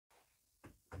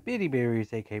Beardy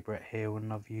Beeries, aka Brett here, with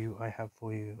another view. I have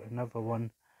for you another one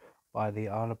by the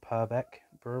Isle of Purbeck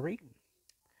Brewery,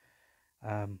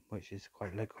 which is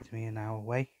quite local to me an hour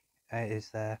away. It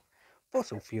is their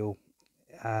fossil fuel,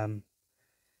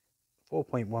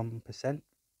 4.1%,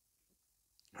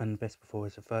 and the best before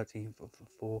is the 13th of the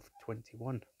 4th,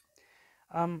 21.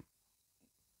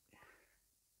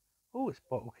 Oh, it's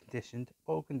bottle conditioned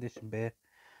beer.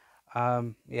 Yeah,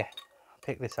 I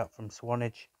picked this up from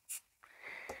Swanage,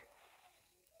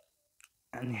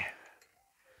 and yeah,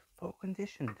 bottle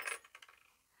conditioned.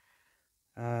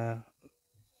 I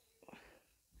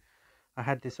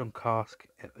had this on cask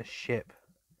at the ship.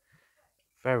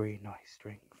 Very nice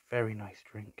drink. Very nice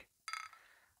drink.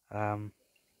 Um,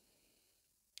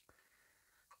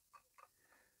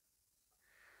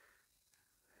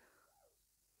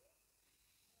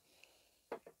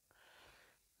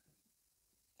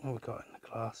 what we got in the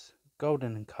glass?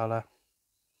 Golden in colour.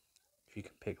 If you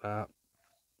can pick that up,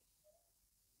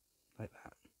 like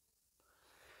that.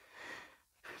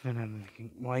 Don't have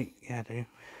anything white. Yeah, I do.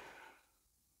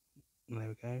 There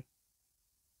we go.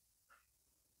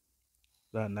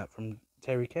 Learned that from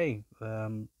Terry K.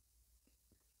 Beer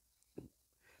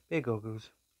goggles.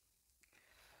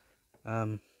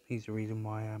 He's the reason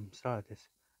why I started this.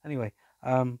 Anyway,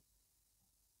 oh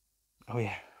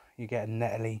yeah, you get a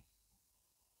nettly,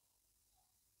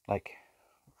 like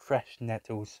fresh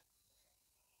nettles.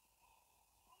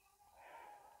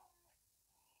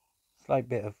 Slight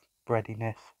bit of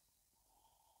breadiness.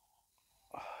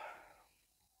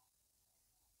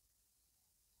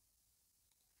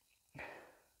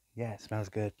 Yeah, it smells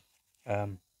good.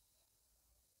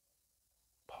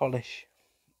 Polish,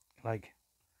 like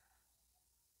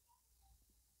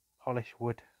polished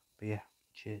wood. But yeah,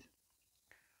 cheers.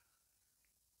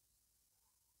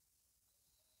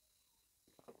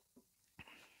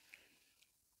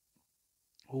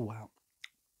 Oh wow,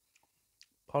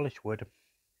 polished wood,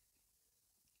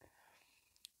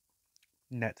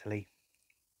 nettly.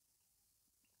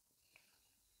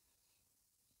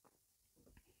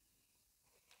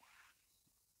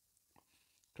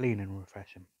 Clean and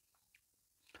refreshing.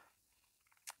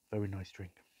 Very nice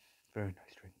drink. Very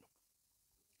nice drink.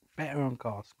 Better on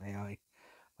cask, may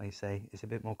say. It's a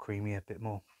bit more creamy, bit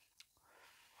more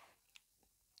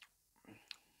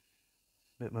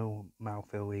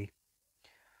mouthfeel-y.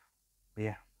 But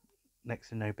yeah, next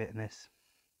to no bitterness.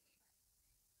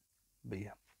 But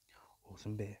yeah,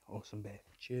 awesome beer, awesome beer.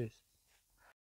 Cheers.